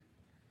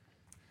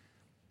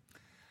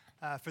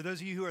For those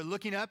of you who are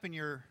looking up and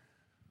you're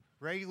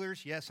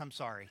regulars, yes, I'm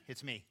sorry.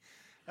 It's me.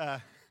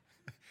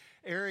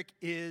 Eric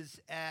is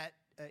at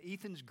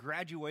Ethan's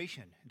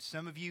graduation. And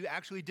some of you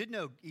actually did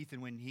know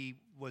Ethan when he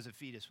was a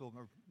fetus, or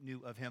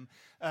knew of him.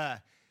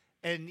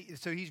 And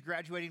so he's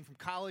graduating from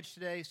college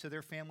today, so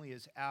their family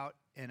is out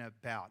and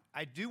about.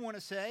 I do want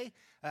to say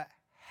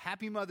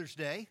Happy Mother's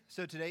Day.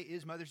 So today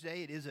is Mother's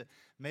Day. It is a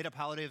made-up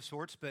holiday of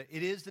sorts, but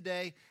it is the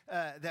day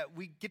that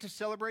we get to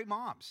celebrate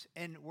moms.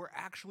 And we're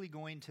actually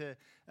going to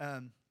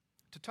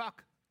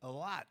talk a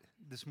lot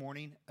this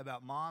morning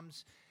about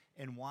moms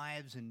and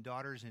wives and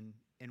daughters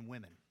and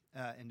women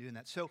and doing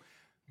that. So,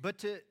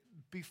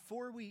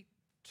 before we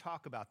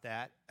talk about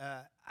that,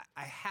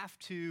 I have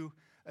to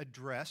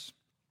address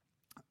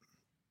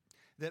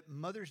that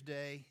Mother's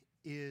Day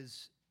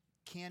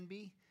can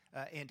be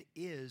and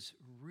is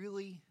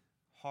really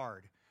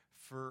hard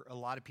for a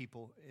lot of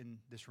people in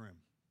this room,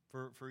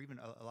 for even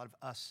a lot of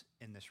us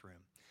in this room.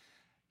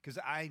 Because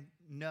I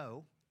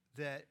know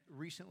that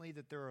recently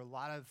that there are a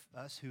lot of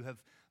us who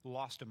have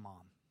lost a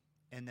mom,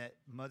 and that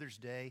Mother's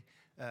Day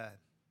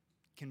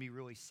can be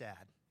really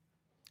sad.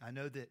 I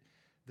know that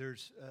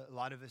there's a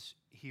lot of us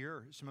here,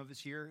 or some of us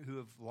here, who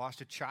have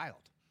lost a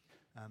child,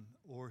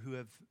 or who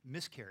have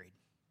miscarried,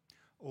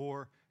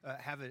 or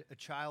have a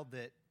child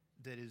that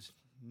is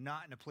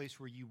not in a place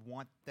where you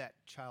want that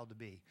child to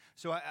be.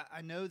 So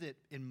I know that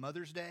in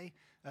Mother's Day,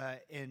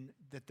 and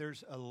that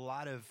there's a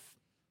lot of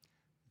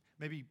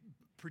maybe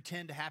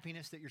pretend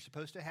happiness that you're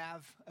supposed to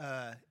have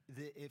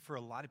for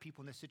a lot of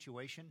people in this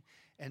situation.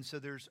 And so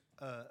there's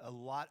a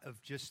lot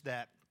of just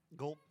that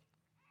gulp,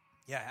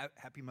 yeah,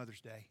 happy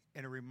Mother's Day,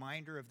 and a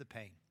reminder of the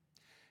pain.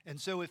 And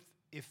so if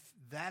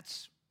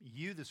that's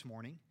you this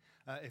morning,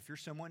 if you're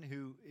someone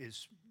who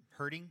is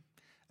hurting,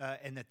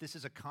 and that this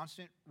is a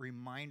constant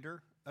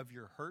reminder of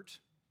your hurt,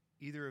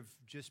 either of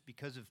just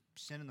because of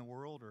sin in the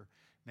world or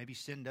maybe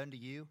sin done to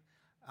you,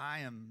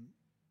 I am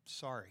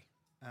sorry.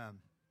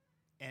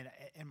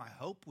 And my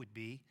hope would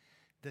be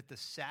that the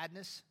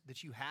sadness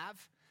that you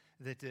have,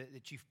 that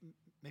you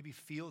maybe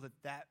feel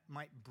that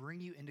might bring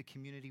you into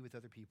community with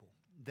other people,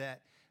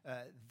 that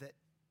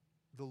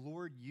the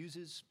Lord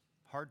uses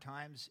hard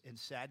times and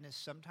sadness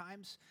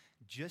sometimes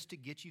just to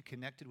get you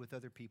connected with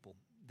other people,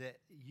 that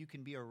you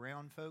can be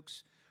around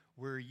folks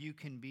where you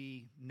can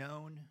be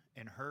known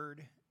and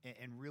heard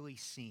and really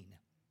seen.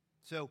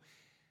 So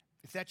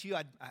if that's you,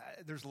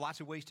 there's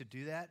lots of ways to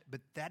do that, but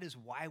that is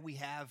why we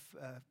have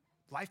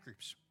life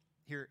groups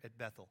here at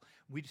Bethel.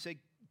 We say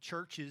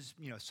church is,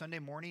 Sunday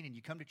morning, and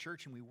you come to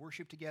church and we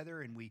worship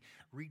together and we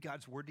read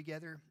God's word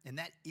together, and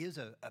that is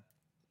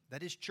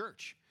that is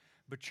church.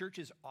 But church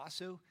is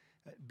also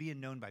being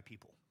known by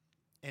people.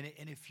 And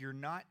if you're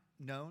not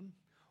known,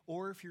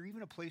 or if you're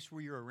even a place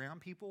where you're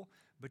around people,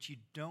 but you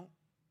don't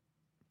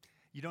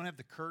have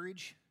the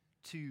courage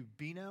to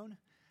be known,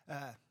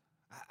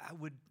 I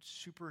would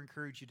super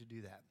encourage you to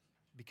do that,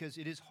 because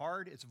it is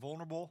hard, it's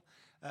vulnerable,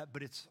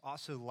 but it's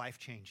also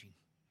life-changing,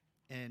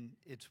 and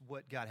it's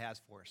what God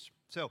has for us.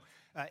 So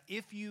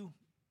if you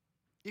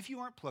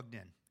aren't plugged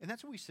in, and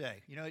that's what we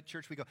say, at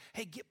church we go,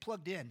 hey, get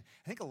plugged in.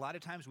 I think a lot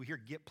of times we hear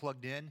get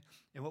plugged in,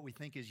 and what we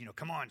think is,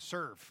 come on,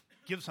 serve,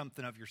 give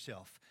something of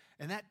yourself.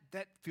 And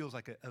that feels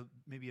like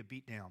maybe a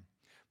beat down.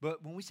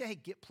 But when we say, hey,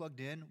 get plugged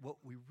in, what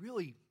we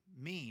really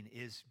mean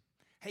is,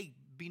 hey,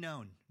 be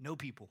known, know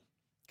people,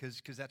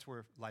 because that's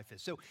where life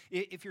is. So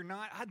if you're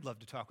not, I'd love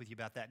to talk with you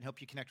about that and help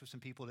you connect with some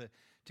people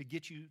to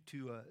get you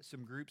to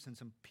some groups and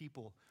some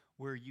people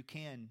where you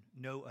can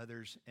know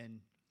others and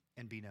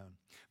be known.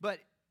 But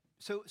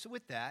so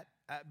with that,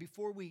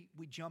 before we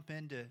jump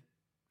into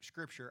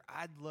Scripture,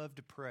 I'd love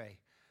to pray,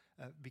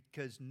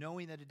 because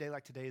knowing that a day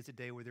like today is a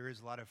day where there is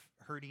a lot of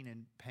hurting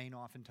and pain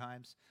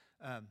oftentimes,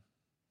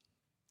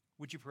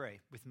 would you pray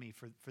with me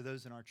for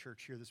those in our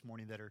church here this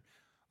morning that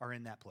are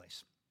in that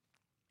place?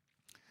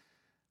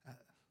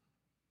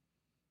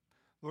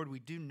 Lord, we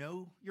do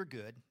know you're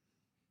good,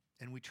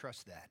 and we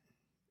trust that.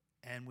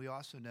 And we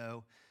also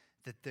know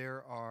that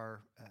there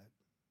are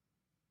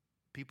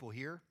people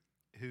here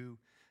who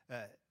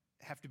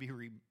have to be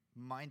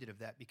reminded of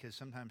that, because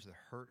sometimes the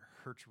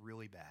hurts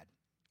really bad.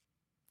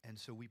 And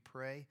so we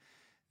pray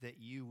that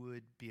you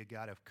would be a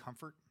God of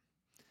comfort,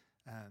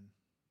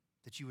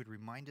 that you would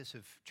remind us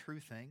of true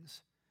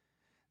things,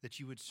 that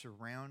you would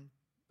surround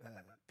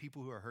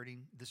people who are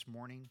hurting this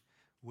morning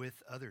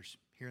with others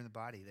here in the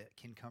body that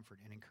can comfort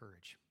and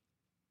encourage.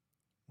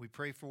 We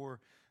pray for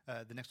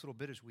the next little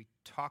bit as we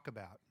talk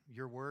about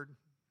your word.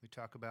 We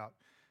talk about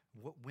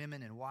what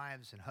women and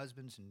wives and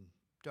husbands and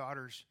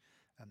daughters,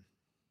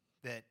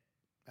 that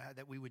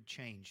we would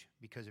change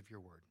because of your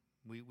word.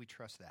 We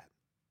trust that.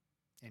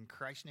 In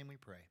Christ's name we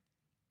pray.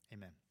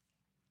 Amen.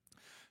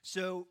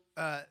 So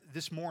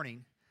this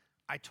morning,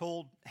 I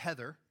told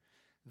Heather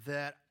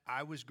that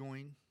I was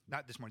going,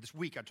 not this morning, this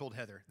week I told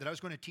Heather that I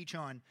was going to teach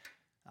on,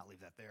 I'll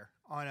leave that there,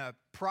 on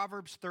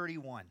Proverbs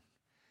 31.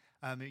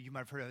 You might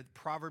have heard of it.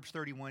 Proverbs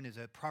 31 is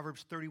a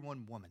Proverbs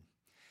 31 woman.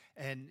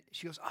 And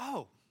she goes,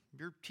 oh,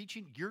 you're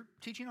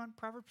teaching on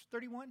Proverbs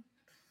 31?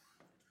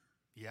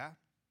 Yeah.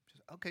 She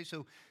Okay,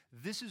 so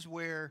this is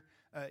where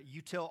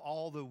you tell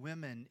all the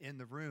women in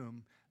the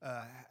room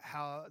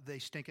how they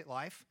stink at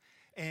life,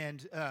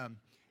 and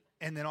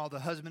then all the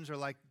husbands are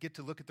like, get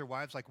to look at their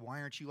wives like,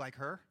 why aren't you like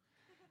her?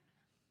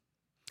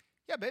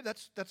 Yeah, babe,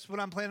 that's what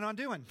I'm planning on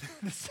doing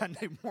this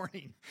Sunday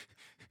morning.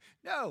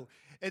 No.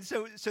 And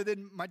so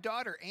then my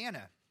daughter,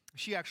 Anna,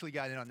 she actually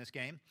got in on this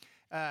game.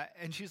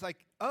 And she's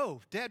like,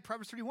 oh, Dad,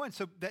 Proverbs 31.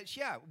 So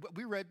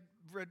we read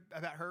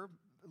about her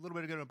a little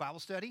bit ago in a Bible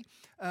study.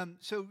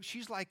 So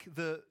she's like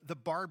the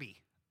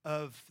Barbie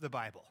of the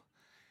Bible.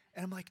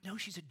 And I'm like, no,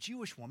 she's a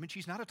Jewish woman.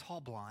 She's not a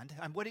tall blonde.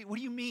 What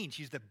do you mean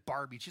she's the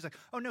Barbie? She's like,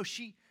 oh, no,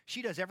 she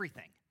does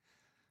everything.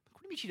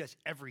 What do you mean she does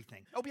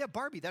everything? Oh, yeah,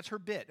 Barbie, that's her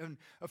bit. And,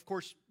 of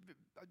course,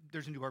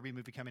 there's a new Barbie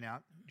movie coming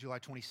out, July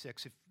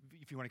 26th,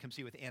 if you want to come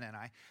see it with Anna and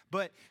I.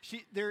 But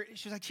she's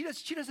like, she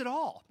does it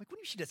all. I'm like, what do you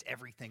mean she does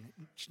everything?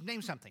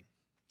 Name something.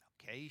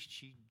 Okay,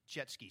 she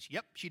jet skis.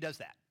 Yep, she does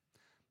that.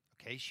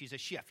 Okay, she's a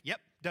chef. Yep,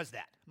 does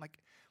that. I'm like,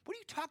 what are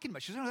you talking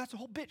about? She says, no, that's the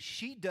whole bit.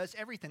 She does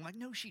everything. I'm like,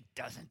 no, she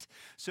doesn't.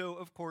 So,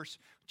 of course,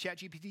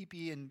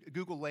 ChatGPT and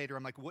Google later,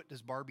 I'm like, what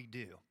does Barbie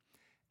do?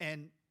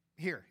 And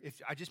here,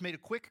 if I just made a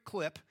quick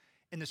clip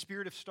in the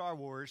spirit of Star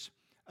Wars,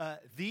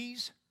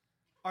 these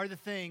are the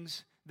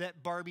things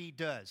that Barbie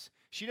does.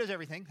 She does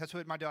everything. That's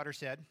what my daughter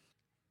said.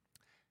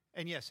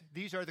 And yes,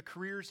 these are the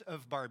careers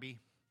of Barbie.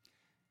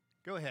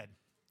 Go ahead.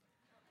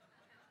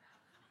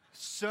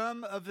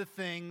 Some of the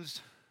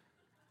things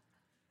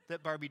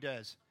that Barbie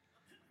does.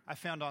 I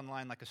found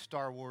online like a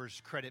Star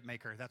Wars credit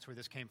maker. That's where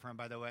this came from,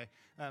 by the way.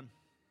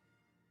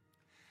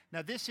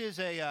 Now, this is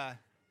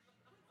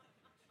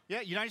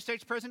United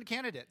States President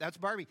candidate. That's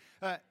Barbie.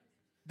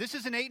 This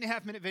is an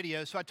 8.5-minute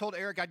video, so I told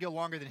Eric I'd go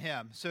longer than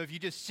him. So if you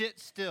just sit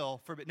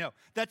still for a bit. No,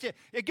 that's it.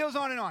 It goes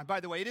on and on,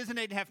 by the way. It is an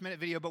 8.5-minute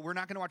video, but we're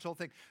not going to watch the whole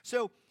thing.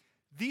 So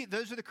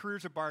those are the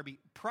careers of Barbie.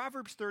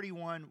 Proverbs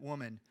 31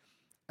 woman,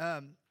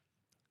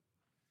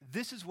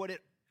 this is what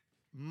it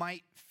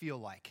might feel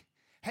like.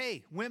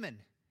 Hey, women,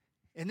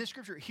 in this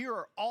scripture, here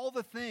are all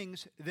the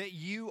things that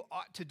you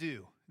ought to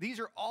do. These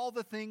are all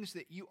the things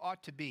that you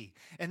ought to be.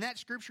 And that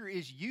scripture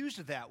is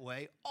used that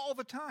way all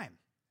the time.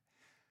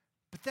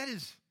 But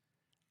that's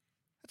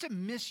a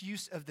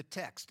misuse of the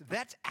text.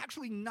 That's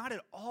actually not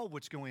at all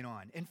what's going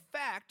on. In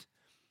fact,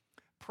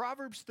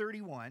 Proverbs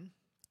 31,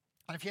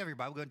 and if you have your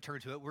Bible, go ahead and turn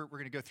to it. We're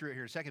going to go through it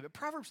here in a second. But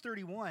Proverbs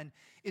 31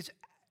 is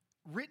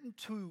written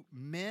to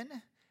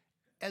men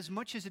as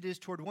much as it is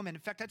toward women.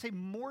 In fact, I'd say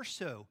more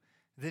so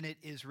than it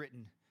is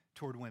written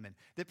toward women.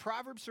 That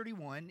Proverbs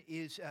 31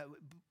 is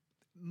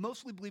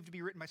mostly believed to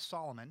be written by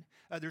Solomon.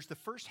 There's the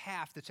first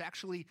half that's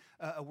actually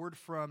a word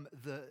from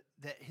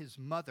his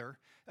mother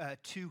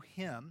to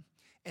him.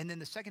 And then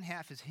the second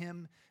half is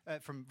him,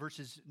 from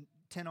verses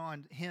 10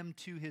 on, him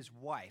to his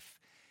wife.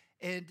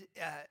 And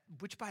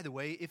which, by the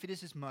way, if it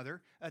is his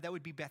mother, that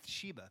would be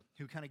Bathsheba,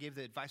 who kind of gave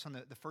the advice on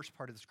the first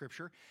part of the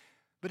scripture.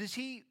 But as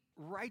he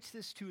writes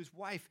this to his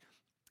wife,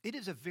 it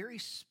is a very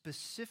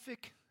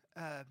specific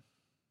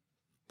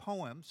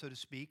poem, so to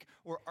speak,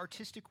 or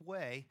artistic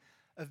way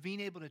of being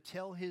able to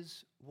tell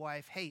his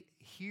wife, hey,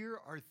 here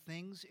are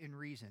things and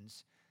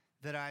reasons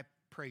that I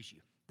praise you,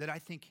 that I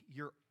think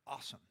you're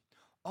awesome.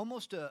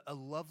 Almost a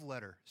love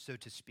letter, so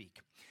to speak.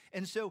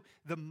 And so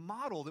the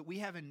model that we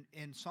have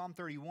in Psalm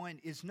 31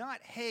 is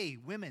not, hey,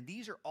 women,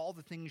 these are all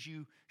the things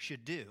you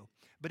should do.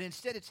 But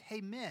instead it's,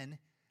 hey, men,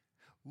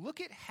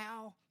 look at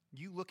how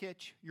you look at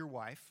your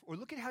wife, or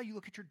look at how you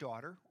look at your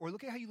daughter, or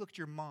look at how you look at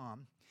your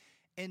mom.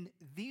 And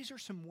these are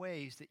some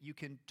ways that you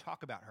can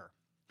talk about her,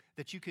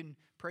 that you can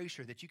praise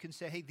her, that you can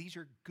say, hey, these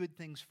are good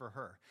things for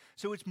her.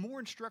 So it's more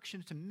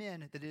instructions to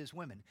men than it is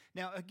women.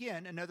 Now,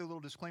 again, another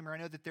little disclaimer. I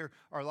know that there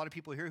are a lot of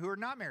people here who are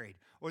not married,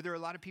 or there are a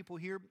lot of people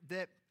here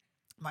that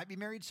might be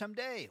married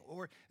someday,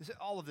 or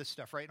all of this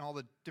stuff, right? And all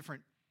the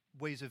different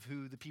ways of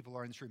who the people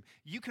are in this room.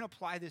 You can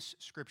apply this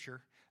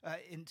scripture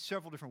in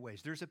several different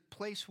ways. There's a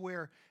place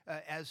where,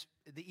 as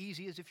the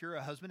easy as if you're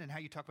a husband and how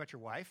you talk about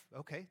your wife,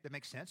 okay, that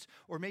makes sense.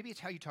 Or maybe it's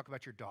how you talk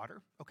about your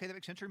daughter, okay, that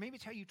makes sense. Or maybe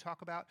it's how you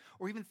talk about,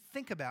 or even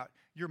think about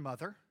your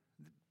mother.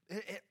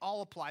 It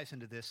all applies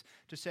into this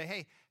to say,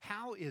 hey,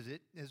 how is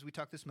it, as we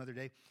talked this Mother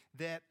Day,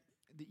 that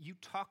you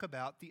talk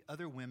about the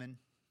other women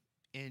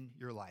in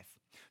your life?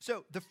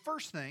 So the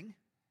first thing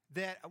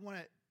that I want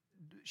to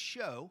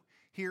show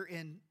here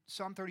in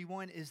Psalm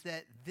 31 is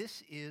that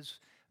this is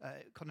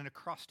called an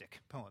acrostic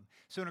poem.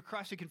 So an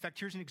acrostic, in fact,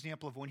 here's an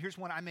example of one. Here's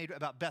one I made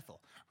about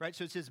Bethel, right?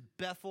 So it says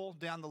Bethel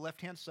down the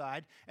left-hand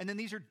side, and then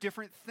these are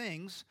different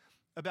things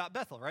about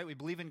Bethel, right? We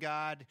believe in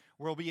God.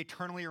 We'll be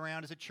eternally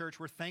around as a church.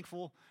 We're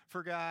thankful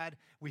for God.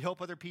 We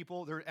help other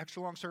people. There are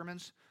extra long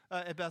sermons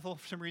at Bethel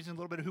for some reason, a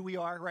little bit of who we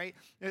are, right?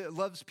 It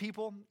loves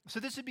people. So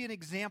this would be an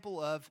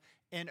example of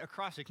an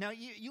acrostic. Now,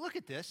 you look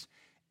at this,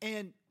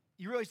 and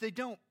you realize they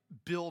don't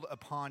build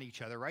upon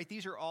each other, right?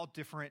 These are all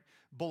different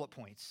bullet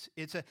points.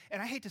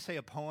 And I hate to say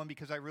a poem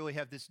because I really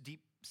have this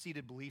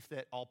deep-seated belief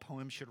that all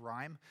poems should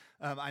rhyme.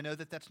 I know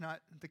that that's not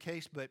the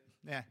case, but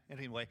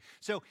anyway.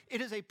 So it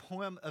is a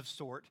poem of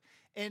sort.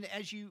 And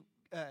as you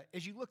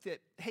looked at,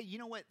 hey, you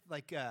know what?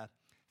 Like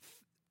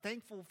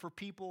thankful for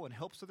people and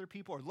helps other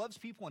people, or loves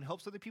people and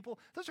helps other people,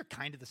 those are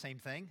kind of the same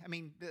thing. I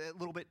mean, a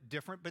little bit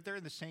different, but they're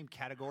in the same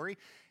category.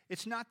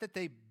 It's not that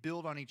they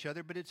build on each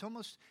other, but it's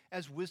almost,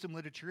 as wisdom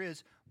literature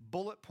is,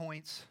 bullet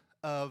points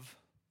of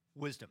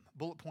wisdom,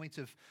 bullet points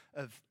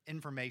of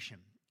information.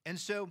 And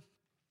so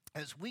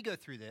as we go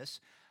through this,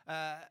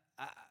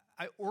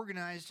 I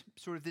organized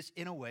sort of this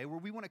in a way where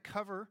we want to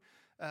cover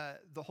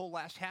the whole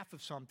last half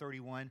of Psalm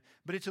 31,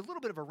 but it's a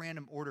little bit of a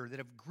random order that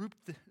I've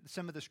grouped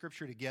some of the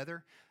scripture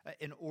together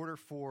in order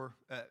for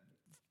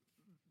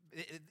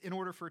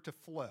it to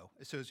flow.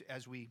 So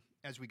as we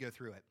go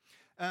through it.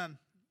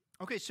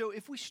 Okay, so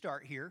if we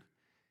start here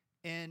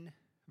in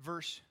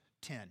verse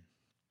 10,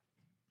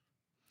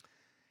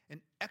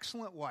 an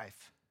excellent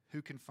wife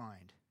who can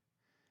find,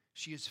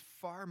 she is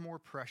far more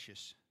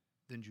precious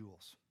than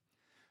jewels.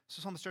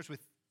 So Psalm starts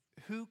with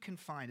who can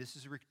find. This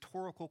is a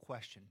rhetorical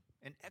question.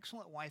 An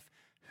excellent wife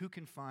who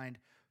can find,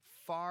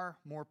 far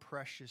more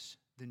precious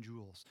than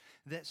jewels.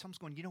 That Psalm's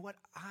going, you know what?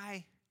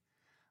 I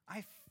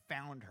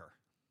found her.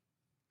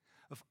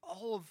 Of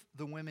all of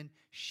the women,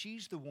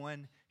 she's the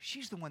one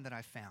that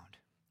I found.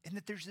 And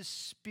that there's this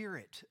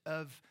spirit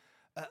of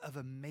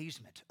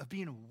amazement, of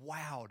being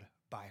wowed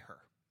by her.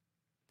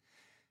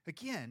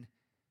 Again,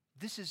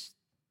 this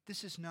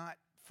is not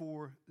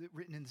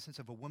written in the sense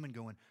of a woman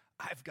going,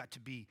 I've got to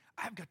be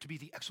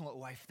the excellent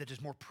wife that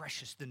is more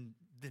precious than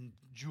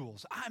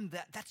jewels.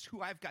 That's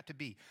who I've got to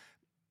be.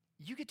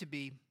 You get to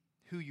be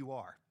who you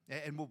are.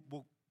 And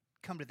we'll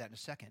come to that in a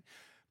second.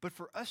 But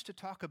for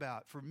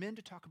men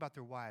to talk about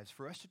their wives,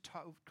 for us to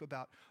talk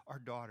about our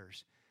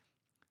daughters,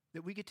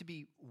 that we get to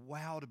be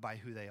wowed by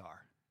who they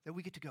are. That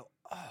we get to go,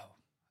 oh,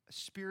 a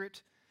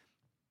spirit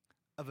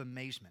of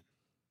amazement.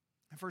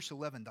 In verse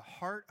 11, the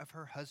heart of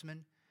her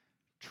husband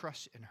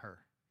trusts in her,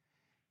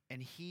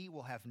 and he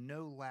will have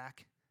no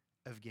lack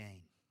of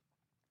gain.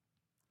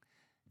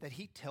 That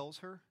he tells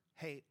her,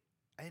 hey,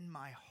 in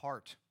my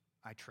heart,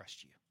 I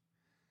trust you.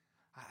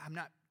 I'm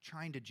not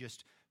trying to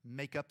just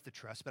make up the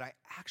trust, but I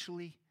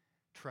actually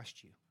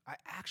trust you. I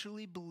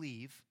actually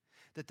believe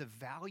that the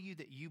value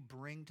that you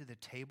bring to the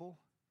table,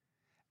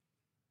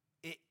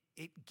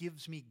 it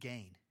gives me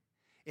gain.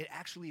 It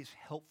actually is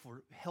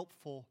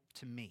helpful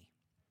to me.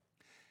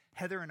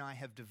 Heather and I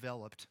have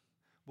developed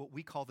what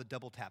we call the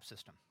double tap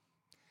system.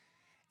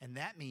 And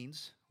that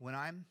means when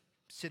I'm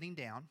sitting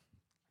down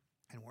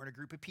and we're in a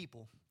group of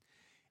people,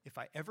 if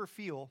I ever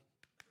feel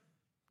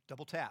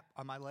double tap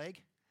on my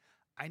leg,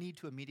 I need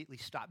to immediately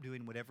stop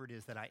doing whatever it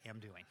is that I am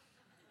doing.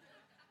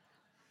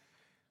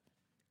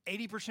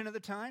 80% of the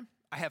time,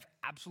 I have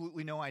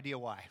absolutely no idea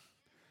why.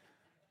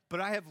 But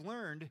I have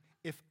learned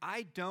if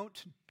I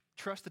don't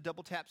trust the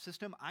double tap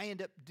system, I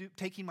end up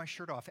taking my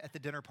shirt off at the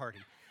dinner party.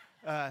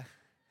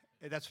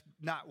 That's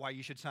not why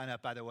you should sign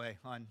up, by the way,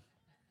 on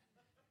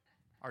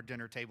our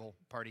dinner table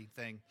party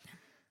thing.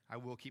 I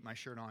will keep my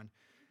shirt on.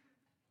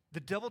 The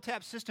double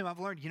tap system, I've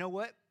learned, you know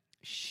what?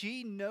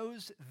 She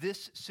knows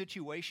this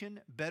situation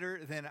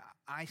better than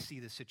I see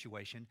the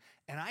situation,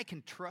 and I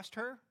can trust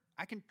her.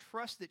 I can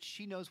trust that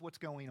she knows what's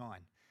going on.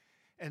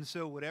 And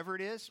so whatever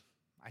it is,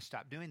 I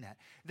stop doing that.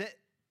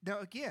 Now,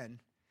 again,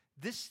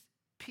 this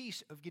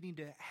piece of getting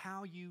to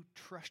how you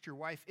trust your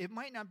wife, it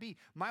might not be.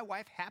 My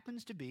wife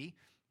happens to be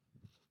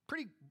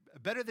pretty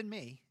better than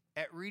me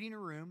at reading a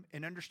room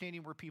and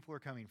understanding where people are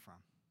coming from.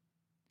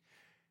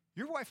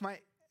 Your wife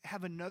might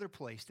have another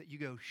place that you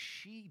go,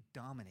 she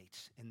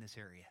dominates in this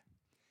area.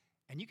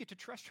 And you get to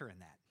trust her in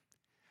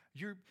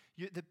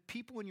that. The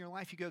people in your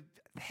life, you go,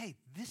 hey,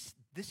 this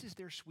is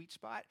their sweet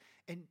spot,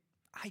 and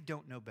I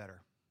don't know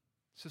better.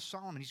 So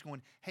Solomon, he's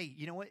going, hey,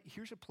 you know what?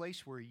 Here's a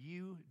place where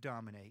you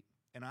dominate,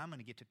 and I'm going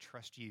to get to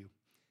trust you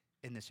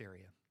in this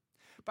area.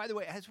 By the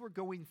way, as we're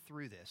going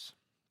through this,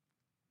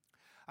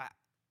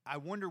 I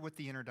wonder what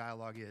the inner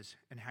dialogue is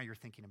and how you're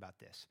thinking about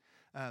this.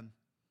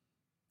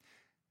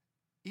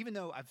 Even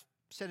though I've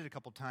said it a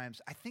couple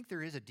times, I think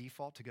there is a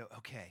default to go,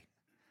 okay,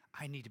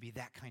 I need to be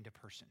that kind of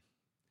person.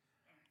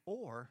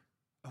 Or,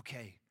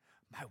 okay,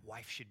 my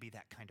wife should be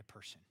that kind of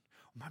person.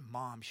 My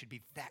mom should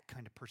be that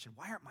kind of person.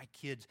 Why aren't my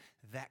kids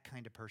that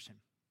kind of person?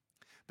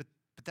 But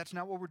that's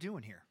not what we're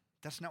doing here.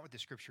 That's not what the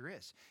scripture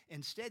is.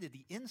 Instead,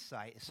 the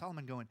insight is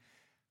Solomon going,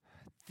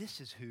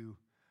 this is who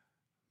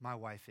my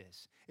wife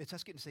is. It's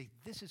us getting to say,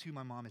 this is who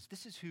my mom is.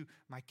 This is who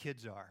my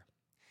kids are.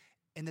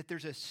 And that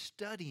there's a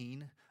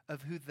studying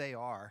of who they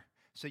are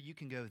so you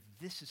can go,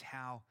 this is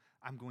how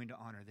I'm going to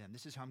honor them.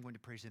 This is how I'm going to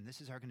praise them.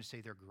 This is how I'm going to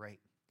say they're great.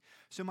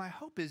 So my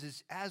hope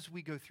is as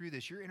we go through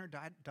this, your inner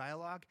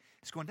dialogue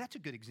is going, that's a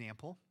good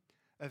example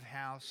of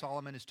how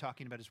Solomon is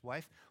talking about his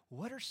wife.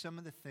 What are some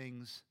of the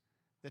things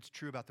that's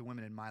true about the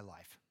women in my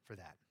life for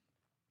that?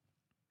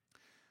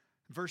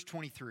 Verse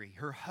 23,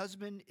 her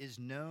husband is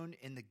known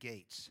in the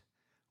gates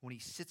when he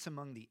sits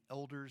among the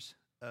elders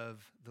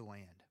of the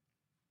land.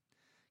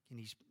 And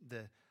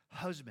the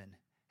husband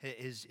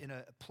is in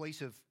a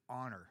place of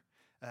honor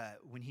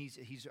when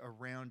he's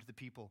around the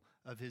people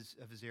of his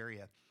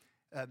area.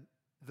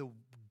 The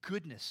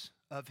goodness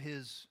of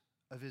his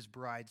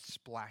bride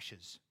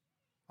splashes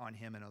on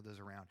him and those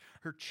around.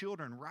 Her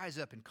children rise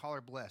up and call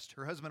her blessed.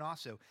 Her husband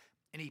also,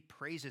 and he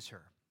praises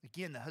her.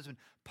 Again, the husband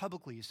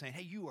publicly is saying,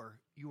 hey, you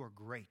are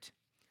great.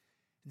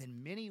 And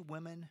then many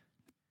women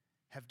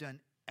have done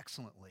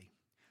excellently,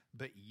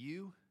 but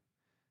you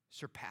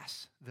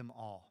surpass them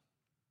all.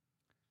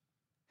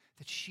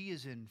 That she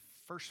is in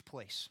first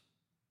place.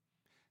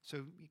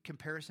 So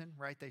comparison,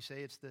 right? They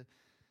say it's the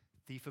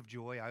thief of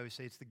joy. I always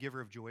say it's the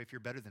giver of joy if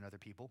you're better than other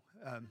people.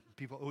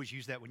 People always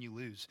use that when you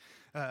lose.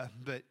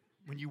 But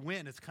when you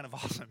win, it's kind of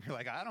awesome. You're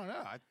like, I don't know.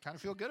 I kind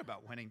of feel good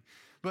about winning.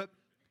 But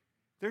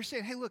they're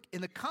saying, hey, look,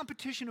 in the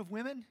competition of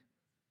women,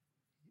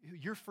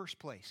 you're first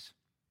place.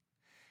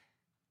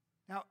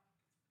 Now,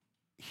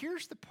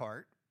 here's the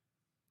part.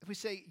 If we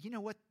say, you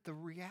know what the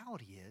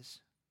reality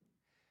is,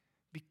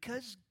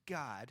 because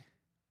God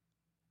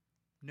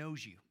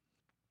knows you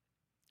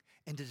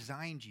and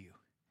designed you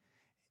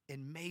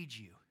and made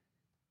you,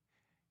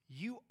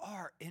 you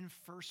are in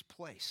first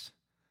place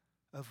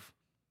of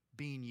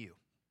being you.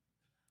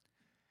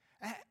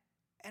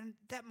 And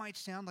that might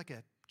sound like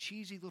a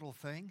cheesy little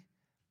thing,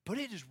 but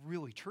it is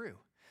really true.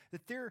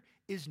 That there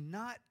is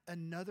not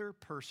another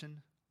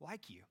person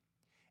like you,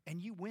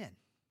 and you win.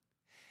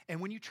 And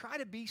when you try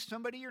to be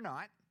somebody you're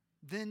not,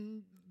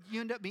 then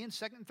you end up being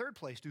second and third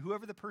place to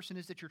whoever the person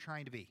is that you're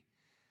trying to be.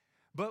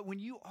 But when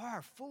you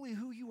are fully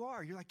who you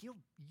are, you're like,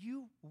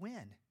 you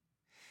win.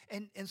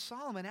 And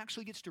Solomon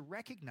actually gets to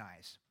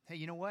recognize, hey,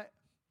 you know what?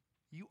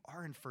 You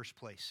are in first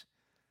place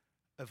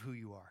of who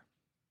you are.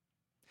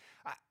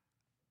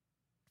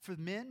 For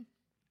men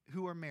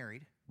who are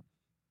married,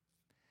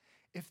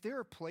 if there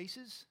are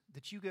places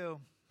that you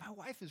go, my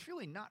wife is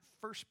really not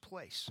first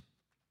place,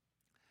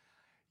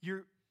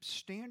 your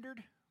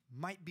standard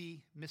might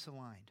be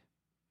misaligned.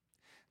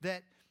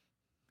 That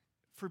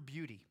for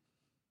beauty,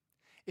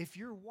 if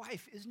your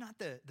wife is not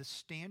the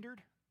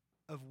standard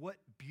of what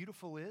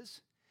beautiful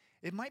is,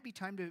 it might be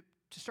time to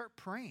start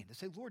praying, to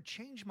say, Lord,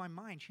 change my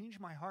mind, change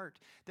my heart,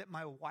 that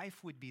my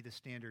wife would be the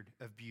standard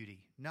of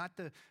beauty, not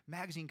the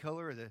magazine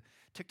color or the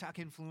TikTok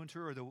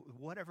influencer or the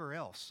whatever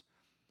else.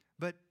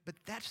 But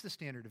that's the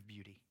standard of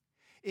beauty.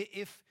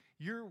 If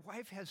your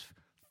wife has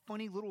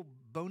funny little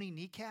bony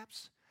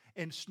kneecaps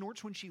and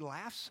snorts when she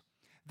laughs,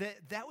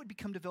 that would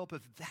become developed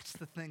of that's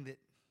the thing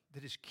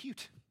that is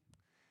cute,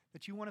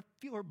 that you want to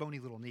feel her bony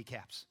little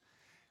kneecaps.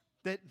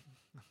 That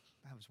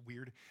was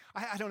weird.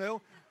 I don't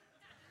know.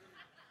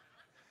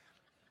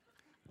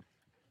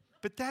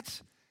 But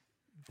that's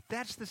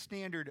the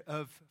standard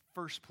of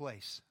first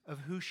place, of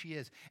who she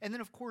is. And then,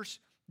 of course,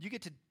 you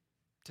get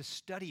to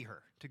study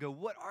her, to go,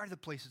 what are the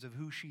places of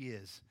who she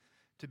is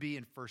to be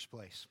in first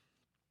place?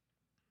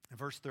 In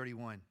verse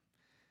 31,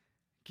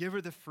 give her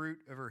the fruit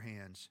of her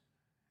hands,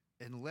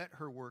 and let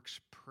her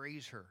works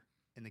praise her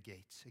in the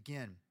gates.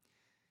 Again,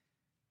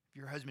 if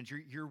your husband,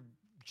 your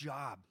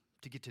job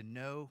to get to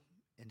know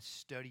and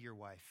study your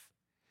wife.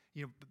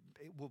 You know,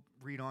 we'll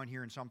read on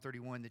here in Psalm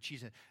 31 that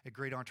she's a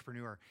great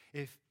entrepreneur.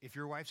 If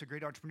your wife's a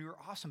great entrepreneur,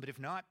 awesome. But if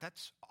not,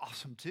 that's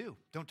awesome too.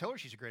 Don't tell her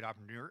she's a great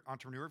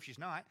entrepreneur if she's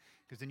not,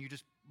 because then you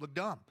just look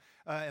dumb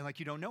and like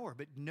you don't know her.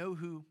 But know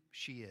who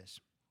she is.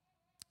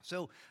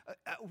 So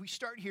we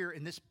start here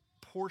in this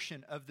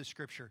portion of the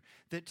scripture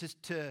that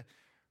to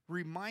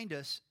remind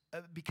us,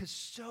 because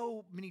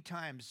so many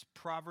times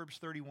Proverbs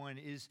 31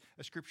 is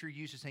a scripture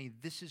used as saying,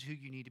 this is who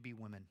you need to be,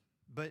 women.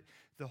 But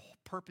the whole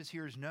purpose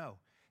here is no.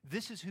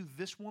 This is who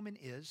this woman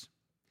is,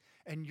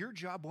 and your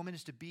job, woman,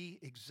 is to be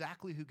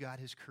exactly who God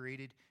has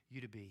created you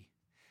to be.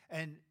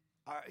 And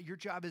your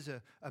job as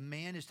a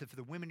man is for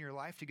the women in your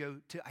life to go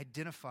to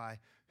identify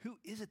who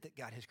is it that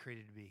God has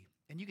created to be.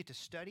 And you get to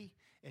study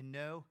and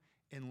know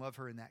and love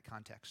her in that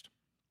context.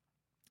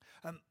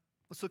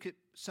 Let's look at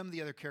some of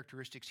the other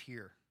characteristics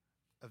here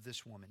of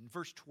this woman. In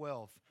verse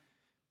 12,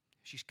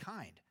 she's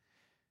kind.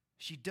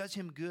 She does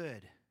him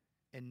good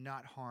and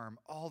not harm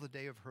all the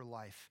day of her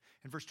life.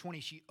 In verse 20,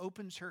 she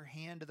opens her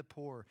hand to the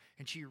poor,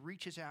 and she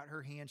reaches out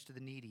her hands to the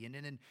needy. And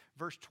then in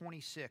verse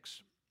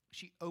 26,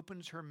 she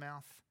opens her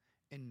mouth,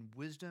 and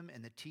wisdom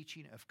and the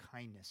teaching of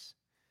kindness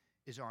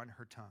is on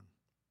her tongue.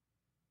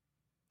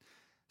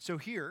 So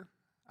here,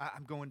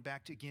 I'm going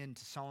back again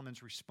to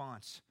Solomon's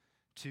response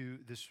to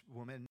this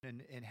woman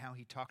and how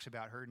he talks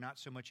about her, not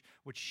so much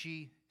what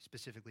she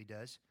specifically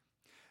does,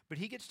 but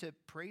he gets to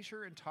praise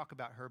her and talk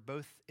about her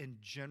both in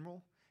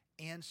general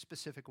and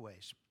specific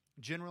ways.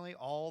 Generally,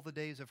 all the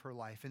days of her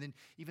life, and then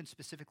even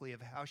specifically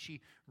of how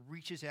she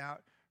reaches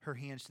out her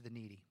hands to the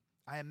needy.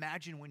 I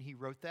imagine when he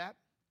wrote that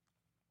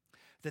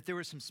there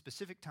were some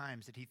specific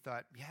times that he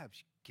thought, yeah,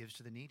 she gives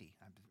to the needy.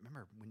 I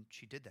remember when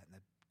she did that,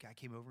 and the guy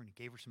came over and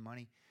he gave her some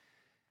money.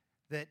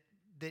 That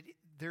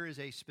there is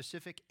a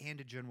specific and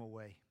a general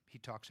way he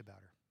talks about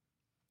her.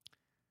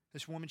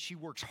 This woman, she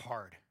works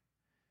hard.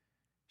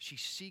 She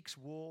seeks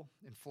wool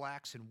and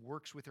flax and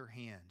works with her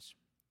hands.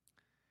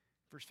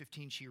 Verse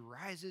 15, she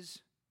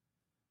rises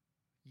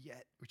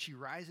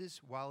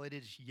while it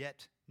is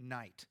yet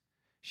night.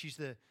 She's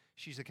the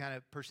kind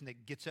of person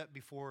that gets up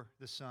before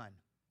the sun.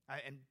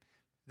 And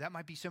that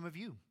might be some of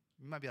you.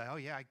 You might be like, oh,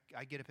 yeah,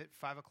 I get up at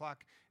 5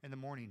 o'clock in the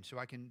morning so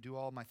I can do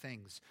all my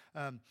things.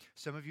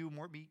 Some of you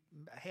more be,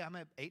 hey, I'm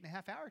an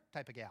 8.5-hour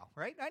type of gal,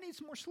 right? I need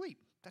some more sleep.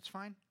 That's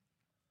fine.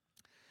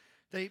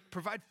 They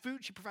provide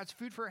food. She provides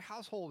food for her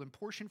household and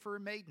portion for her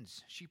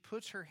maidens. She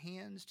puts her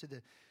hands to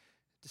the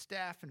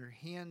staff, and her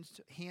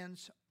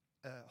hands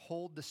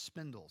hold the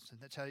spindles. And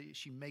that's how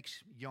she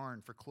makes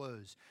yarn for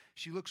clothes.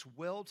 She looks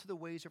well to the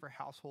ways of her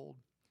household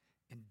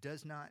and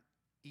does not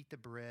eat the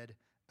bread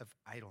of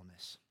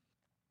idleness.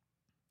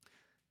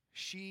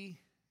 She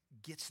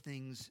gets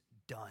things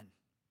done.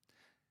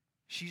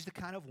 She's the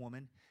kind of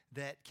woman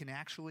that can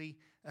actually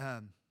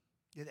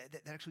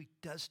that actually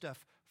does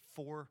stuff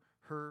for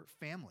her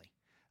family.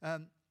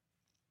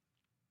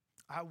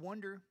 I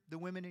wonder, the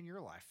women in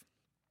your life,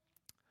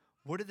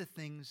 what are the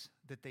things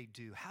that they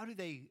do? How do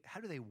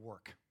they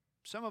work?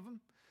 Some of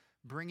them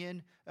bring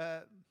in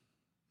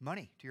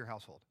money to your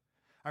household.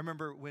 I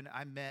remember when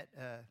I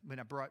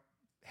brought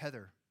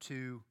Heather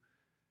to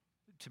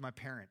my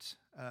parents.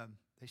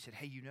 They said,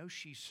 hey, you know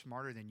she's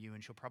smarter than you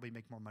and she'll probably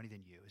make more money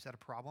than you. Is that a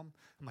problem?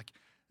 I'm like,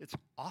 it's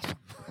awesome.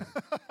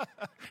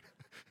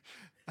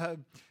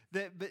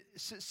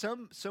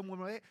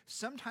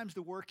 Sometimes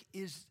the work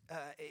is,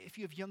 if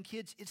you have young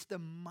kids, it's the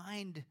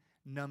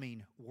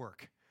mind-numbing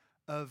work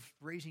of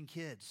raising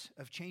kids,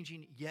 of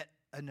changing yet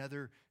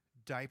another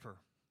diaper.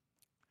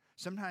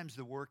 Sometimes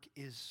the work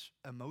is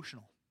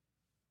emotional,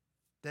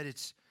 that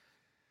it's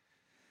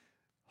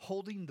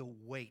holding the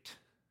weight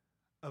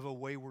of a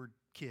wayward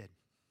kid,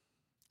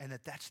 and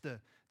that's the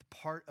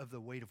part of the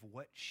weight of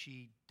what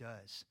she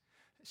does.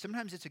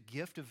 Sometimes it's a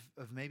gift of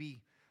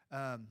maybe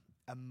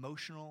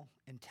emotional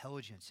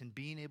intelligence and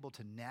being able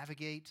to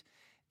navigate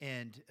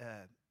and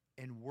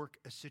work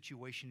a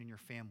situation in your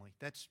family.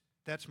 That's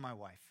my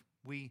wife.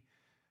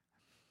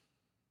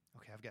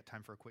 I've got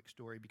time for a quick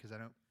story because I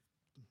don't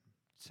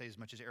say as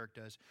much as Eric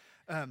does.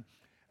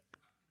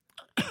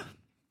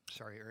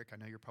 Sorry, Eric, I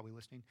know you're probably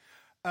listening.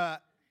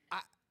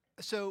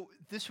 So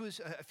this was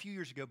a few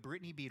years ago.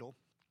 Brittany Beadle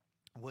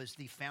was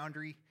the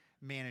foundry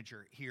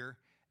manager here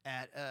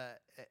at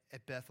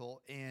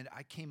Bethel, and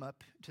I came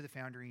up to the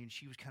foundry, and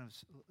she was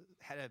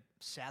had a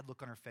sad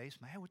look on her face.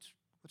 I'm like, hey,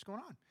 what's going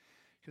on?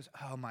 She goes,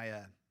 oh, my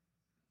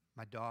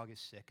dog is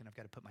sick, and I've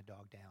got to put my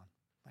dog down.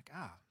 I'm like,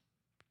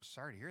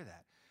 sorry to hear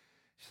that.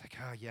 She's like,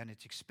 oh, yeah, and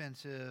it's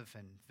expensive,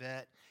 and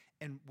vet.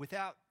 And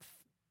without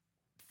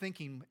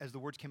thinking, as the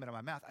words came out of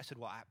my mouth, I said,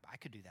 well, I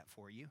could do that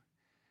for you.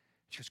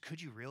 She goes,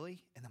 could you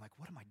really? And I'm like,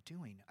 what am I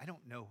doing? I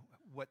don't know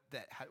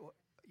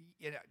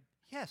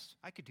yes,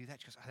 I could do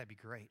that. She goes, that'd be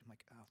great. I'm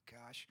like, oh,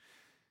 gosh.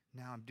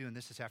 Now I'm doing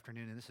this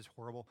afternoon, and this is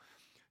horrible.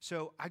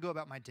 So I go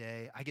about my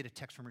day. I get a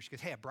text from her. She goes,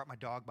 hey, I brought my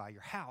dog by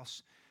your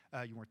house.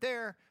 You weren't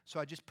there,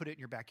 so I just put it in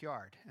your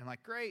backyard. And I'm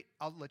like, great.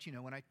 I'll let you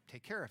know when I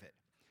take care of it.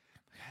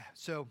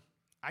 So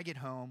I get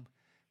home.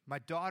 My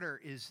daughter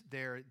is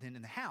there then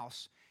in the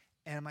house,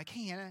 and I'm like,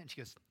 hey, Anna. And she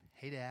goes,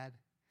 hey, Dad.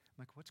 I'm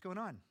like, what's going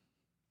on?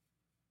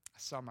 I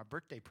saw my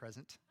birthday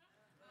present.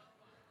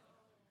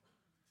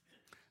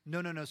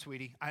 No,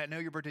 sweetie. I know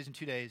your birthday's in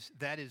 2 days.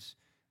 That is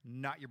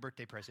not your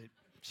birthday present.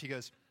 She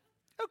goes,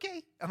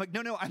 okay. I'm like,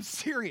 no, I'm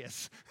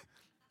serious.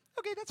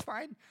 Okay, that's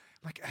fine.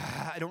 I'm like,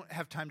 I don't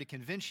have time to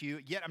convince you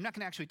yet. I'm not going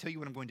to actually tell you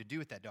what I'm going to do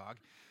with that dog.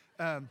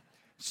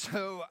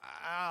 So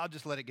I'll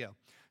just let it go.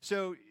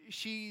 So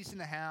she's in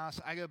the house.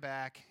 I go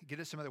back,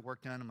 get some other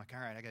work done. I'm like, all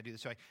right, I got to do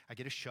this. So I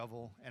get a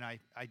shovel, and I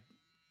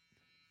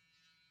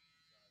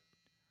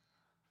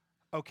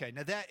okay,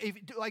 now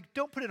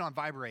don't put it on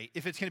vibrate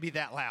if it's going to be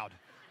that loud.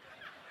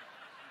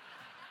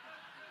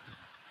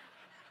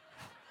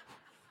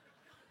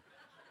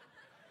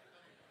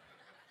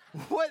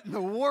 What in the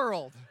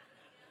world?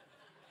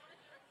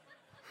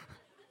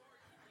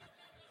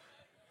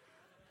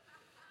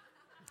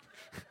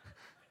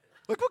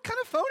 Look, what kind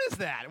of phone is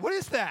that? What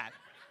is that?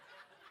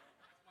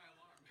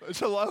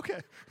 It's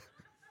okay.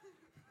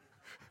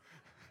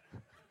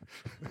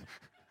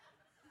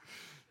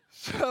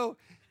 So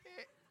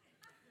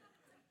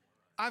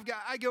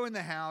I go in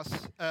the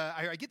house.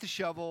 I get the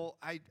shovel.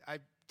 I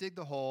dig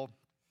the hole.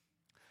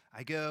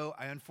 I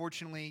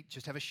unfortunately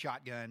just have a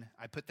shotgun.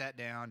 I put that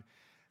down.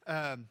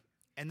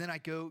 And then I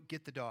go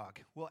get the dog.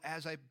 Well,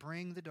 as I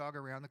bring the dog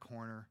around the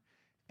corner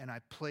and I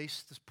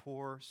place this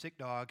poor sick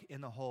dog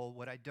in the hole,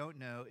 what I don't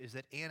know is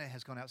that Anna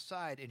has gone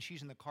outside and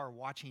she's in the car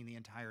watching the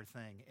entire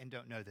thing and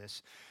don't know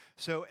this.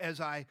 So as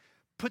I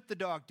put the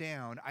dog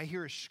down, I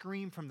hear a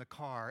scream from the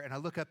car, and I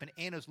look up, and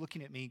Anna's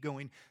looking at me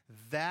going,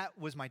 that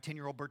was my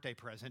 10-year-old birthday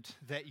present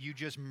that you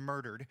just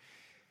murdered.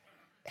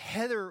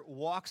 Heather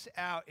walks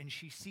out, and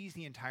she sees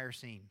the entire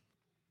scene.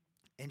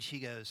 And she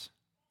goes,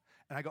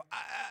 and I go,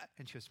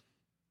 and she goes,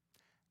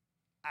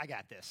 I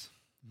got this.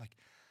 I'm like,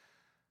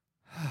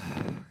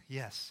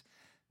 yes,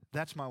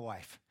 that's my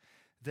wife.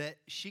 That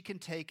she can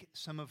take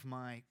some of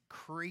my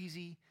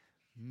crazy,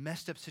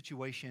 messed up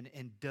situation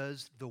and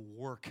does the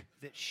work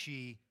that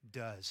she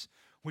does,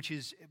 which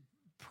is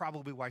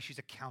probably why she's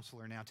a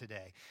counselor now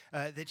today.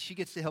 That she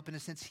gets to help, in a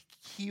sense,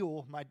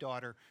 heal my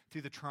daughter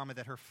through the trauma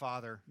that her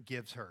father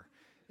gives her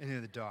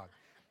and the dog.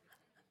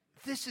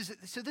 this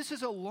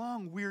is a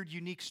long, weird,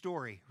 unique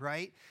story,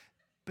 right?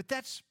 But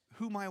that's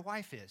who my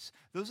wife is.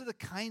 Those are the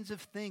kinds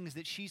of things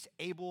that she's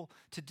able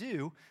to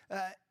do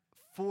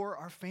for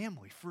our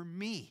family, for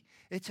me.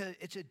 It's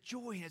a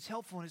joy, and it's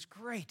helpful, and it's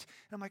great.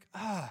 And I'm like,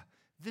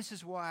 this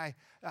is why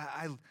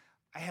I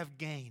have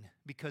gain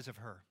because of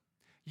her.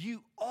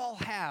 You all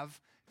have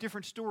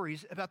different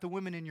stories about the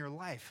women in your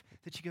life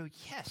that you go,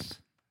 yes,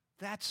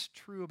 that's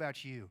true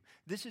about you.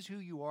 This is who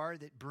you are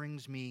that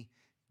brings me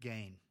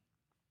gain.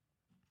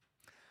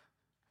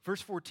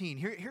 Verse 14,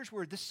 here's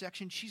where this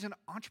section, she's an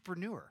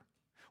entrepreneur,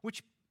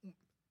 which,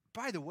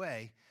 by the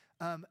way,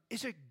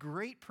 is a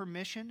great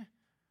permission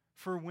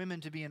for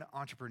women to be an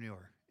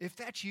entrepreneur. If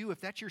that's you,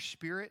 if that's your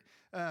spirit,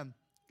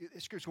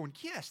 Scripture's going,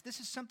 yes, this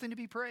is something to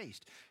be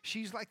praised.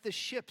 She's like the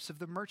ships of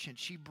the merchant.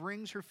 She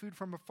brings her food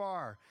from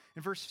afar.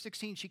 In verse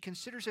 16, she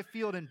considers a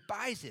field and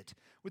buys it.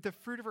 With the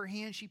fruit of her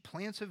hand, she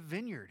plants a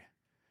vineyard.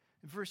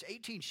 In verse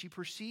 18, she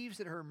perceives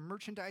that her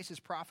merchandise is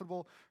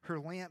profitable. Her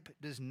lamp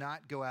does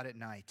not go out at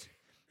night.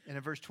 And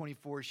in verse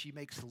 24, she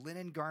makes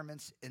linen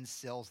garments and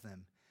sells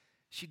them.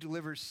 She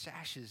delivers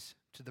sashes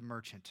to the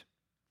merchant.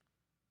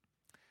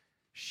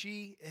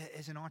 She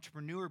is an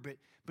entrepreneur, but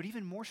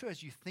even more so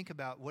as you think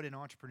about what an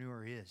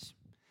entrepreneur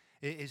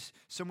is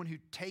someone who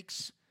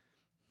takes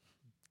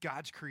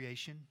God's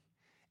creation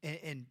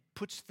and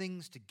puts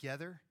things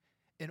together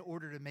in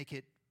order to make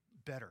it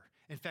better.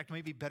 In fact,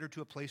 maybe better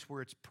to a place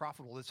where it's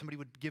profitable, that somebody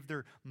would give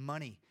their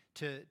money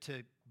to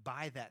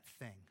buy that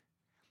thing.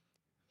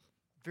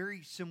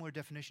 Very similar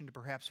definition to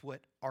perhaps what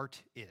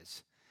art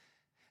is.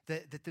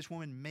 That this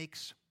woman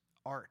makes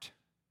art,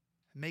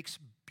 makes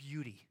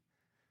beauty.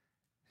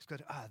 It's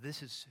good.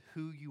 This is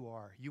who you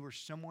are. You are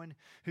someone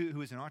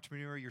who is an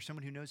entrepreneur. You're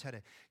someone who knows how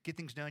to get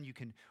things done. You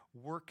can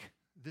work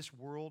this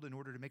world in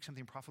order to make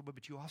something profitable,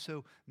 but you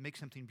also make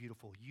something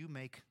beautiful. You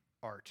make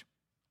art.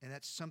 And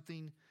that's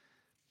something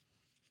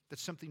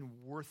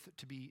worth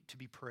to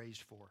be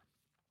praised for.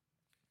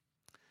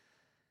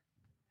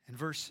 In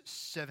verse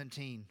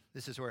 17,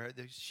 this is where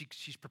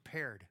she's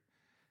prepared.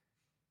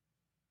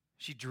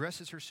 She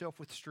dresses herself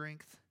with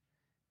strength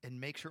and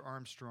makes her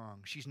arms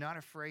strong. She's not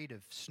afraid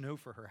of snow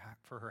for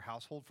her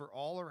household, for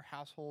all her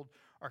household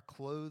are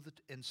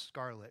clothed in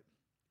scarlet.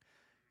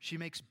 She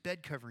makes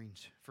bed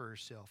coverings for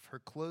herself. Her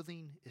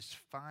clothing is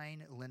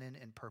fine linen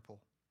and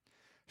purple.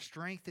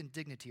 Strength and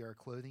dignity are her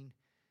clothing,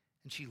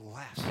 and she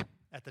laughs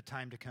at the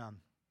time to come.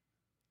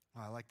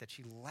 I like that.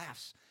 She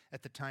laughs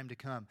at the time to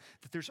come.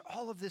 That there's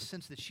all of this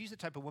sense that she's the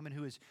type of woman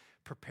who is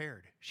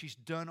prepared. She's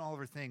done all of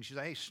her things. She's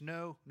like, hey,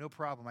 snow, no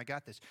problem. I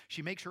got this.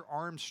 She makes her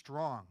arms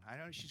strong. I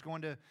know she's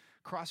going to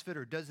CrossFit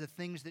or does the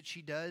things that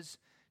she does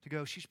to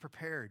go, she's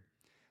prepared.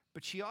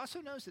 But she also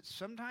knows that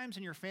sometimes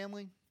in your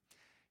family,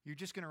 you're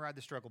just going to ride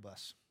the struggle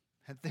bus.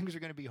 And things are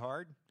going to be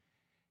hard.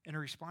 And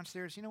her response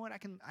there is, you know what? I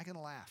can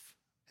laugh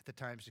at the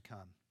times to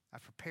come.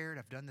 I've prepared.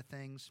 I've done the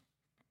things.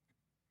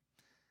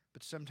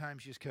 But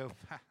sometimes you just go,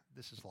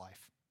 this is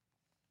life.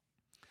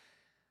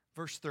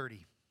 Verse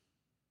 30,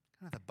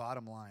 kind of the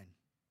bottom line.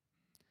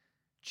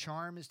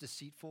 Charm is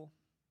deceitful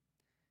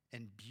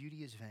and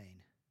beauty is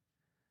vain,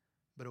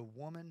 but a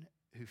woman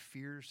who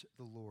fears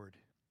the Lord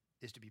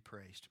is to be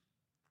praised.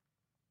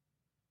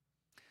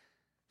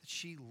 That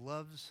she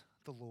loves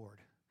the Lord.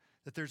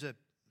 That there's a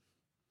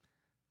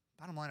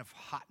bottom line of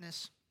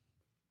hotness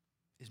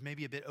is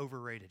maybe a bit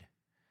overrated.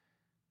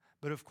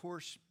 But of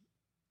course,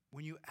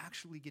 when you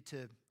actually get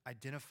to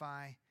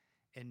identify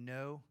and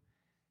know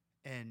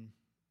and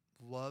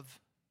love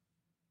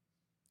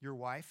your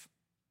wife,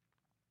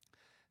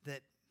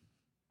 that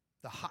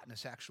the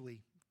hotness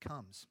actually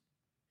comes.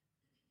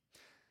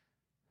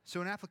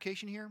 So an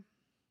application here,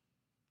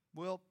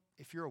 well,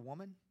 if you're a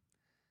woman,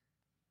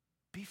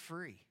 be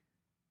free.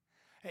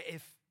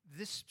 If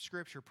this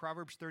scripture,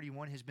 Proverbs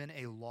 31, has been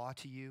a law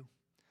to you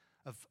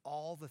of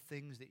all the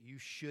things that you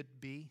should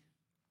be,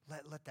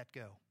 let that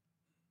go.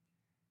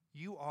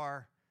 You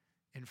are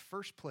in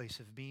first place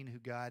of being who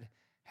God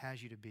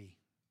has you to be.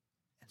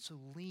 And so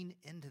lean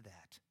into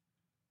that.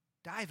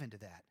 Dive into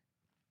that.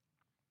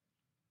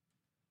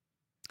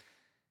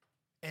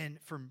 And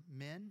for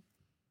men,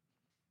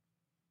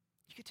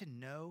 you get to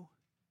know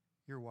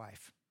your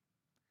wife.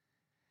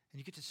 And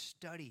you get to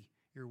study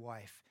your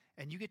wife.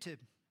 And you get to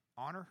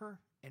honor her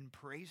and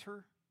praise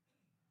her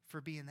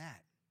for being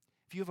that.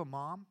 If you have a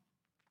mom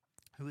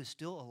who is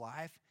still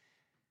alive,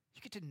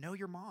 you get to know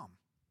your mom.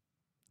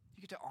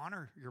 You get to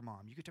honor your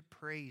mom. You get to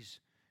praise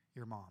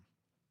your mom.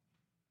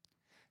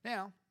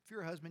 Now, if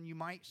you're a husband, you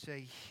might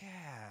say,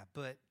 yeah,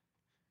 but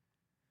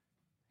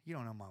you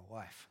don't know my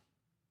wife.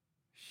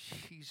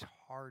 She's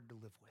hard to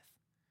live with.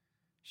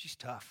 She's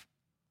tough.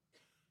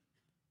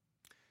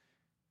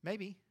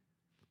 Maybe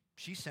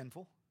she's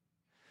sinful.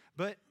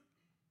 But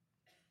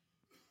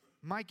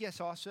my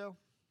guess also,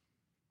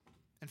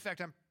 in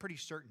fact, I'm pretty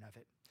certain of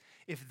it,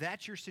 if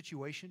that's your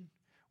situation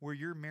where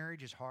your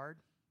marriage is hard,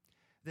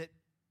 that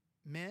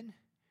men,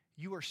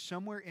 you are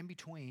somewhere in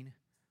between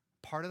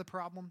part of the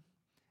problem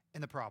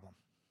and the problem.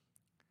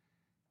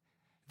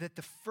 That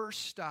the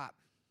first stop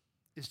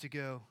is to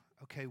go,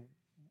 okay,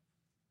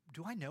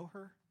 do I know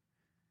her?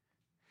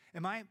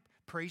 Am I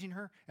praising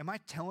her? Am I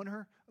telling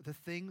her the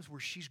things where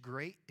she's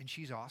great and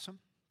she's awesome?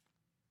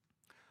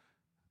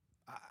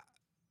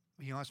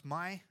 It's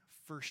my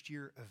first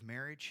year of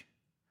marriage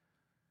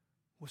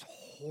was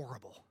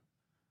horrible.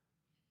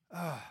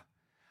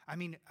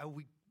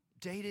 We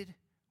dated,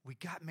 we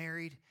got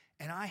married,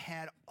 and I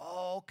had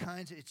all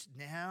kinds of, it's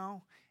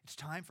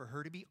time for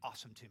her to be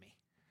awesome to me.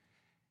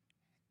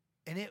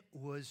 And it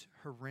was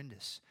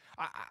horrendous.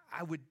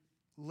 I would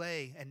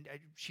lay, and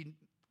she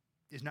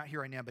is not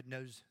here right now, but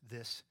knows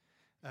this.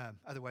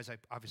 Otherwise, I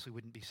obviously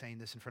wouldn't be saying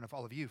this in front of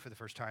all of you for the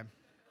first time.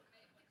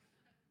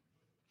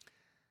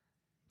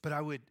 But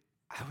I would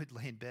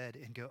lay in bed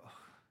and go, oh,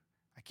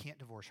 I can't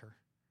divorce her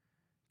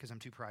because I'm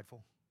too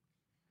prideful.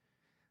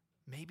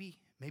 Maybe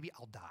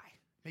I'll die.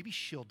 Maybe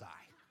she'll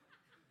die.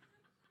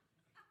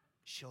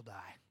 She'll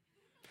die.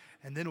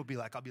 And then I'll be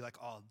like,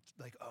 oh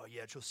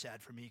yeah, it's real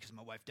sad for me because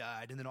my wife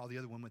died. And then all the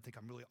other women would think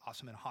I'm really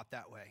awesome and hot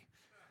that way.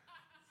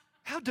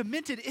 How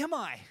demented am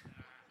I?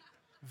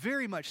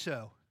 Very much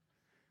so.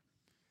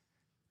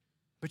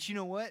 But you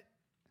know what?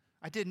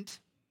 I didn't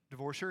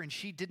divorce her, and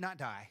she did not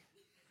die.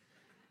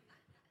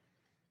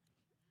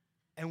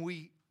 And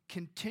we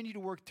continued to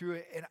work through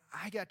it, and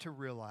I got to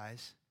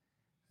realize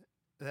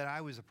that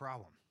I was a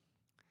problem.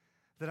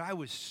 That I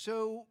was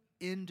so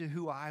into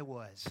who I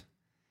was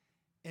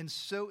and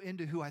so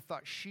into who I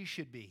thought she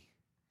should be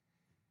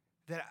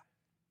that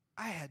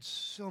I had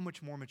so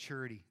much more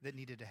maturity that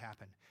needed to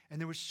happen. And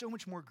there was so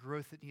much more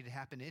growth that needed to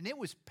happen. And it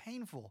was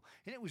painful,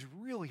 and it was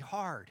really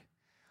hard.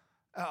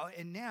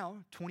 And now,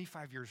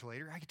 25 years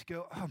later, I get to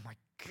go, oh my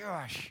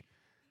gosh,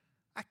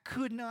 I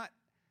could not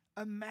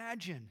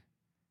imagine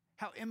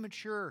how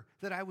immature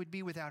that I would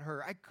be without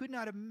her. I could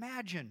not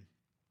imagine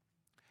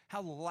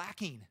how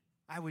lacking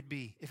I would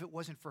be if it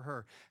wasn't for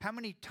her. How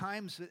many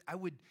times that I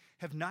would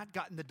have not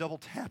gotten the double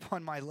tap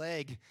on my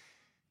leg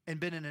and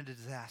been in a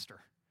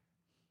disaster.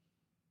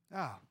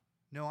 Oh,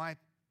 no, I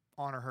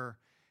honor her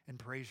and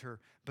praise her,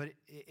 but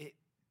it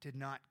did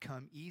not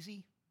come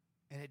easy,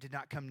 and it did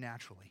not come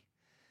naturally.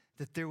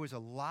 That there was a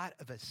lot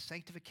of a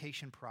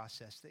sanctification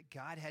process that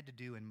God had to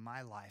do in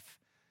my life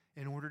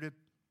in order to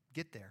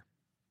get there.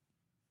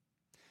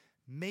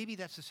 Maybe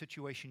that's the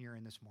situation you're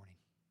in this morning.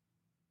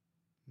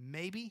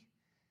 Maybe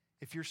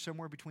if you're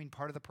somewhere between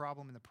part of the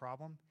problem and the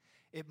problem,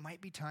 it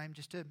might be time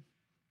just to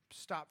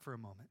stop for a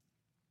moment.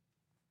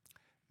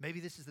 Maybe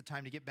this is the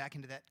time to get back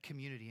into that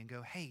community and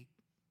go, hey,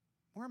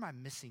 where am I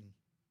missing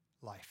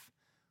life?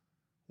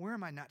 Where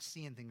am I not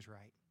seeing things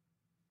right?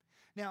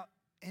 Now,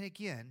 and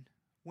again,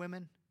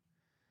 women,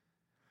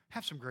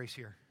 have some grace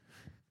here.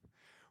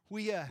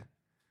 We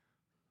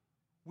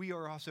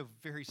are also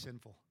very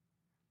sinful.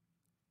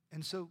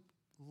 And so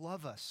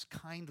love us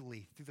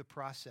kindly through the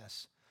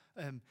process.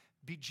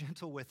 Be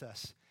gentle with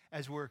us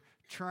as we're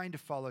trying to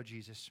follow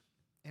Jesus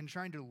and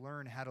trying to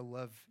learn how to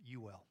love you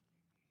well.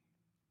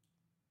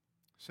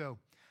 So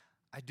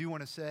I do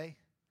want to say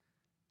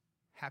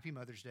Happy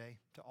Mother's Day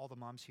to all the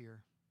moms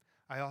here.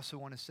 I also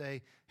want to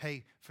say,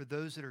 hey, for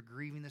those that are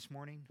grieving this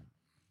morning,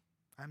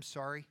 I'm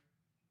sorry,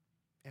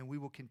 and we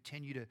will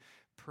continue to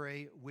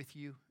pray with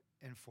you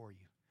and for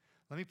you.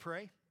 Let me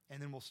pray,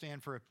 and then we'll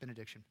stand for a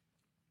benediction.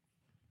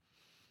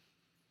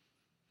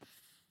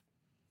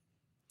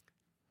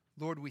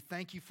 Lord, we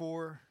thank you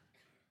for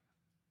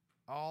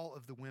all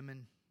of the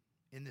women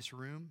in this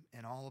room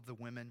and all of the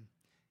women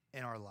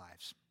in our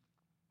lives.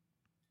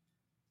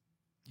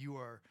 You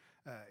are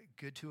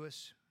good to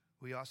us.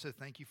 We also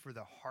thank you for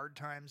the hard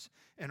times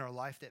in our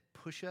life that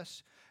push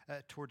us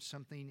towards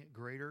something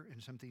greater and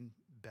something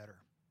better.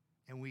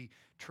 And we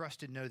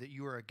trust and know that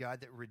you are a God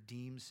that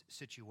redeems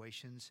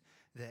situations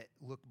that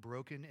look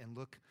broken and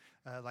look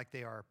like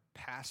they are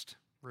past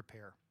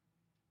repair.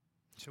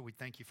 So we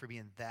thank you for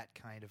being that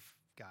kind of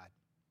God.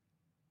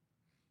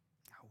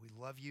 We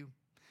love you,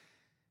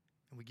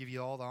 and we give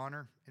you all the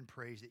honor and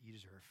praise that you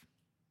deserve.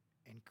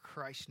 In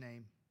Christ's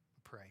name,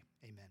 we pray.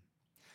 Amen.